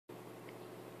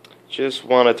Just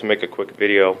wanted to make a quick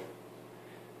video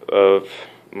of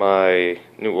my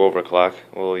new overclock,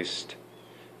 well, at least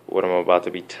what I'm about to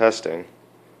be testing.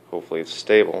 Hopefully it's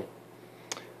stable.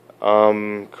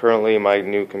 Currently my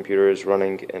new computer is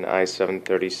running an i7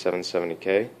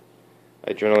 3770K.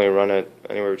 I generally run it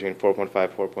anywhere between 4.5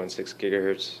 4.6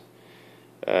 gigahertz.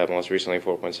 Most recently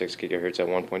 4.6 gigahertz at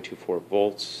 1.24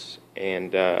 volts,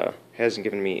 and hasn't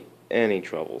given me any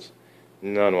troubles,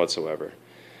 none whatsoever.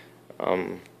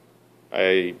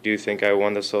 I do think I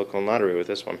won the silicone lottery with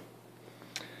this one.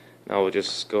 Now we'll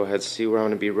just go ahead and see where I'm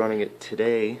going to be running it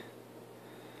today.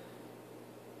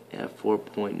 At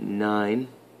 4.9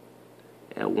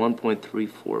 at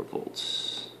 1.34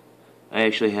 volts. I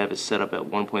actually have it set up at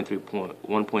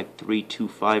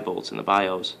 1.325 volts in the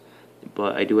BIOS,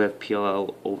 but I do have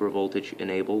PLL over voltage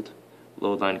enabled.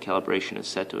 Load line calibration is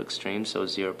set to extreme, so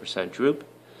 0% droop.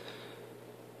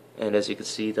 And as you can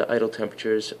see, the idle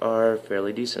temperatures are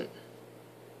fairly decent.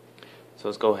 So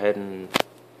let's go ahead and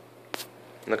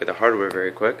look at the hardware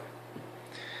very quick.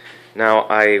 Now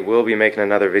I will be making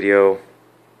another video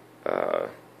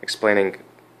explaining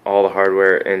all the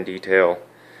hardware in detail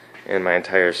and my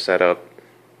entire setup,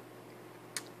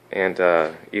 and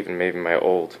even maybe my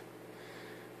old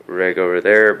rig over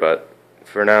there, but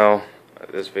for now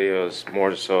this video is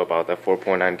more so about that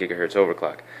 4.9 gigahertz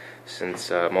overclock, since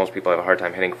most people have a hard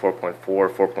time hitting 4.4,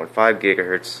 4.5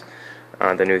 gigahertz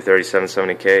on the new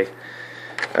 3770K.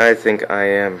 I think I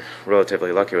am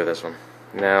relatively lucky with this one.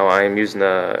 Now I am using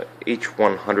the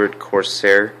H100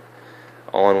 Corsair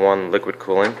all-in-one liquid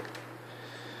cooling,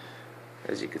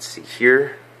 as you can see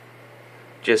here.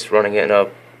 Just running it in a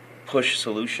push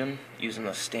solution using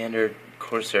the standard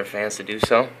Corsair fans to do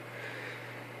so.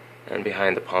 And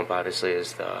behind the pump obviously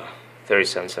is the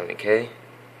 3770K.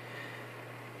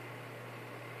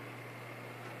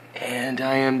 And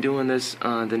I am doing this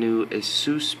on the new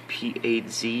ASUS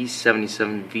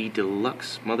P8Z77V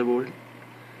Deluxe motherboard,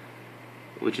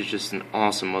 which is just an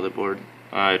awesome motherboard.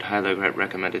 I'd highly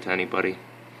recommend it to anybody.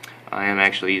 I am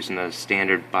actually using the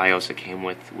standard BIOS it came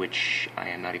with, which I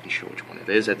am not even sure which one it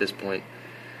is at this point,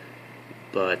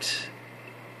 but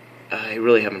I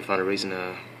really haven't found a reason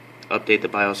to update the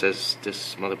BIOS, as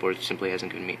this motherboard simply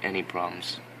hasn't given me any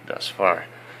problems thus far.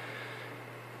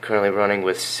 Currently running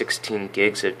with 16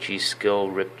 gigs of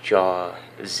G-Skill Ripjaw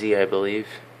Z, I believe.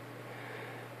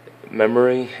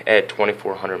 Memory at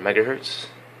 2400 megahertz.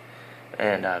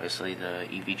 And obviously the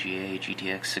EVGA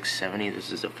GTX 670.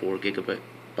 This is a 4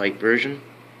 gigabyte version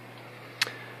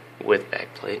with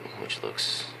backplate, which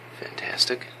looks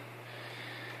fantastic.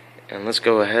 And let's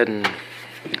go ahead and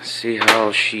see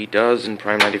how she does in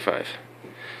Prime 95.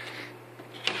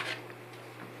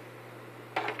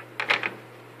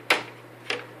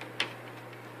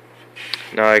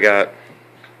 Now I got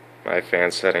my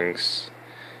fan settings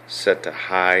set to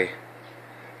high.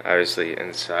 Obviously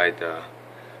inside the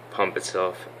pump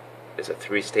itself is a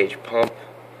 3-stage pump,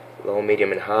 low,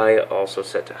 medium, and high, also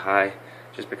set to high,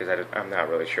 just because I'm not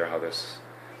really sure how this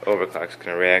overclock is going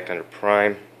to react under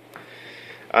Prime.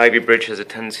 Ivy Bridge has a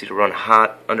tendency to run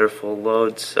hot under full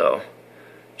load, so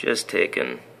just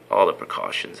taking all the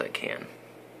precautions I can.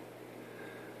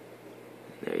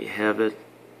 There you have it.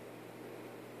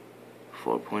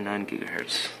 4.9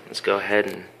 gigahertz. Let's go ahead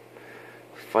and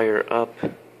fire up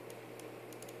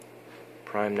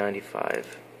Prime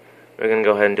 95. We're going to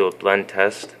go ahead and do a blend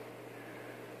test.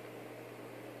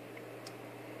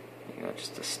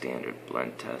 Just a standard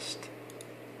blend test.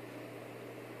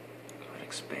 Go ahead and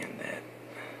expand that.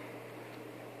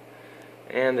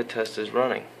 And the test is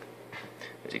running.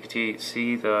 As you can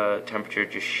see, the temperature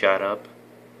just shot up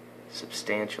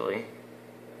substantially.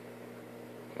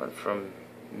 Went from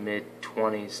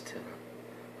mid-20s to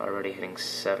already hitting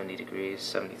 70 degrees,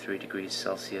 73 degrees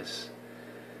Celsius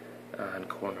on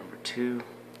core number 2,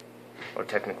 or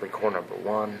technically core number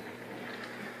 1.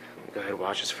 Go ahead and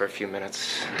watch this for a few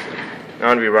minutes. Now I'm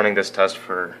going to be running this test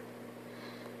for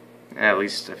at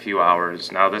least a few hours.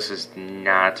 Now this is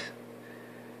not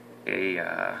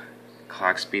a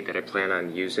clock speed that I plan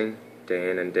on using day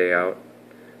in and day out.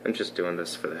 I'm just doing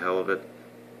this for the hell of it,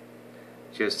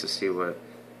 just to see what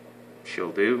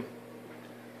she'll do.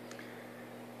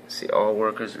 See, all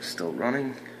workers are still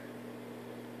running.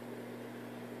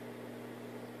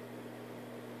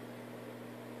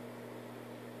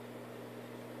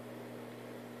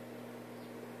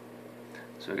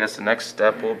 So I guess the next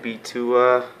step will be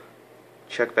to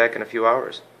check back in a few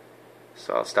hours.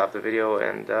 So I'll stop the video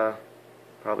and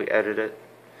probably edit it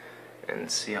and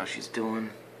see how she's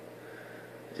doing.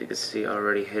 As you can see,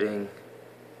 already hitting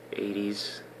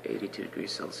 80s, 82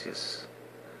 degrees Celsius.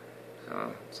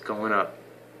 So it's going up.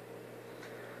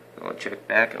 I'll check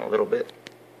back in a little bit.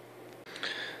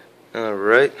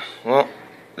 Alright, well,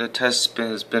 the test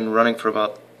has been running for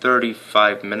about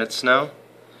 35 minutes now,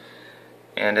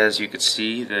 and as you can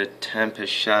see, the temp has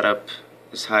shot up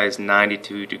as high as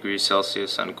 92 degrees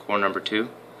Celsius on core number 2.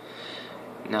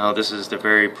 Now this is the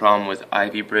very problem with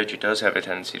Ivy Bridge. It does have a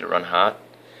tendency to run hot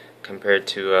compared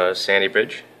to Sandy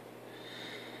Bridge,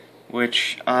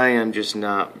 which I am just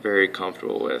not very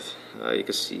comfortable with. You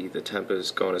can see the temp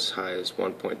is going as high as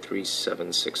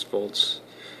 1.376 volts,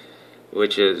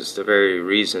 which is the very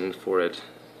reason for it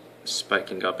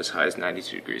spiking up as high as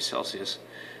 92 degrees Celsius.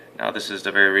 Now this is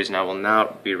the very reason I will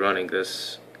not be running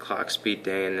this clock speed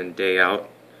day in and day out,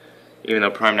 even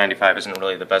though Prime 95 isn't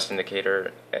really the best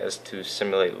indicator as to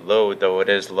simulate load, though it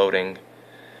is loading.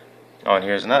 Oh, and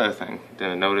here's another thing.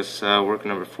 Didn't notice work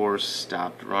number 4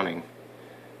 stopped running.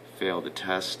 Failed the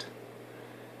test.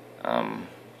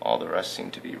 All the rest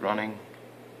seem to be running.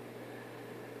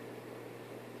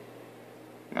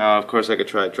 Now, of course, I could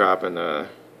try dropping the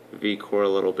V-core a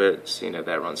little bit, seeing if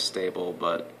that runs stable,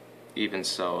 but even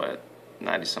so, at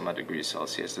 90 some odd degrees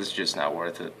Celsius, this is just not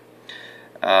worth it.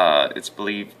 It's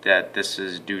believed that this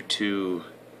is due to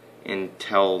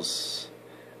Intel's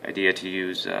idea to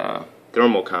use a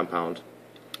thermal compound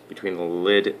between the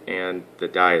lid and the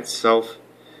die itself,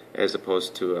 as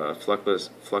opposed to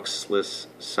fluxless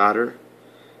solder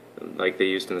like they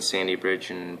used in the Sandy Bridge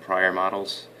and prior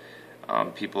models.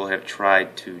 People have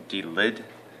tried to delid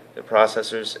the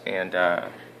processors and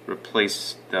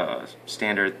replace the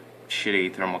standard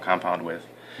shitty thermal compound with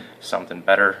something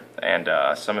better, and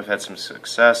some have had some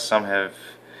success, some have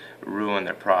ruined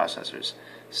their processors,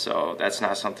 so that's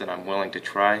not something I'm willing to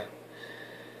try.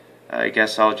 I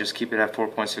guess I'll just keep it at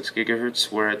 4.6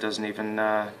 gigahertz, where it doesn't even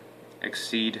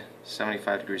exceed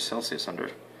 75 degrees Celsius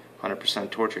under 100%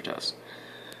 torture test.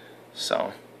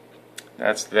 So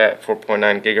that's that.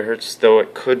 4.9 gigahertz, though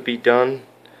it could be done.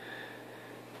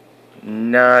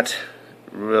 Not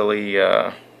really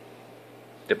the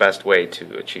best way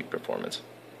to achieve performance.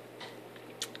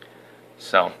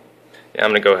 So yeah,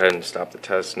 I'm gonna go ahead and stop the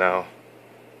test now,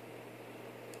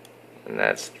 and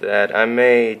that's that. I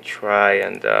may try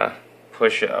and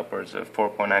push it upwards of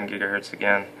 4.9 gigahertz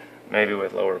again, maybe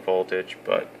with lower voltage,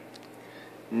 but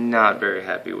not very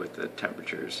happy with the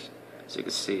temperatures. As you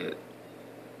can see, it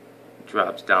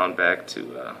drops down back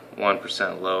to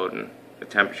 1% load, and the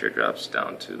temperature drops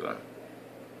down to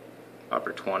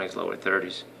upper 20s, lower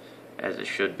 30s, as it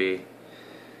should be.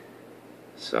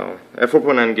 So at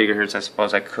 4.9 gigahertz, I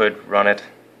suppose I could run it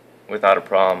without a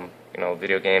problem. You know,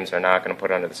 video games are not going to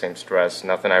put under the same stress.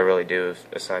 Nothing I really do,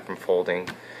 aside from folding,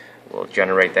 will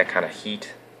generate that kind of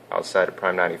heat outside of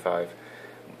Prime 95.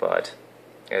 But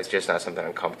it's just not something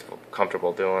I'm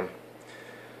comfortable doing.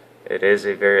 It is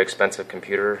a very expensive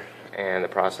computer, and the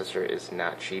processor is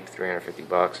not cheap, 350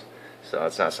 bucks. So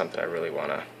it's not something I really want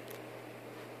to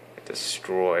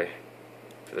destroy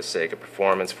for the sake of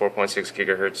performance. 4.6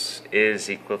 gigahertz is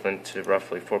equivalent to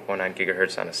roughly 4.9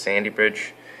 gigahertz on a Sandy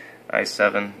Bridge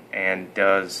i7, and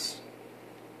does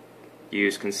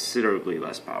use considerably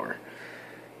less power,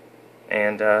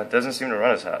 and doesn't seem to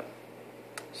run as hot.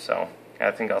 So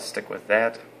I think I'll stick with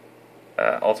that.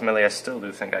 Ultimately, I still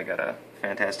do think I got a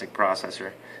fantastic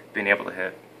processor, being able to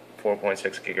hit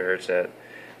 4.6 gigahertz at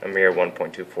a mere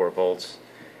 1.24 volts,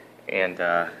 and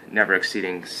never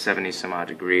exceeding 70 some odd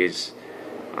degrees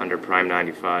under Prime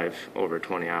 95 over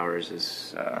 20 hours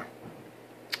is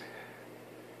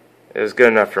good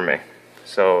enough for me.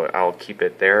 So I'll keep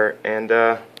it there, and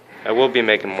I will be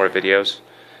making more videos.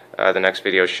 The next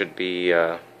video should be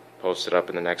posted up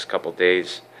in the next couple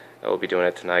days. I will be doing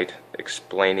it tonight,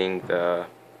 explaining the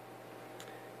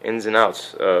ins and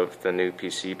outs of the new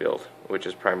PC build, which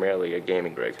is primarily a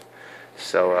gaming rig.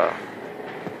 So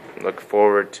look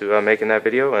forward to making that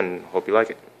video, and hope you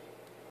like it.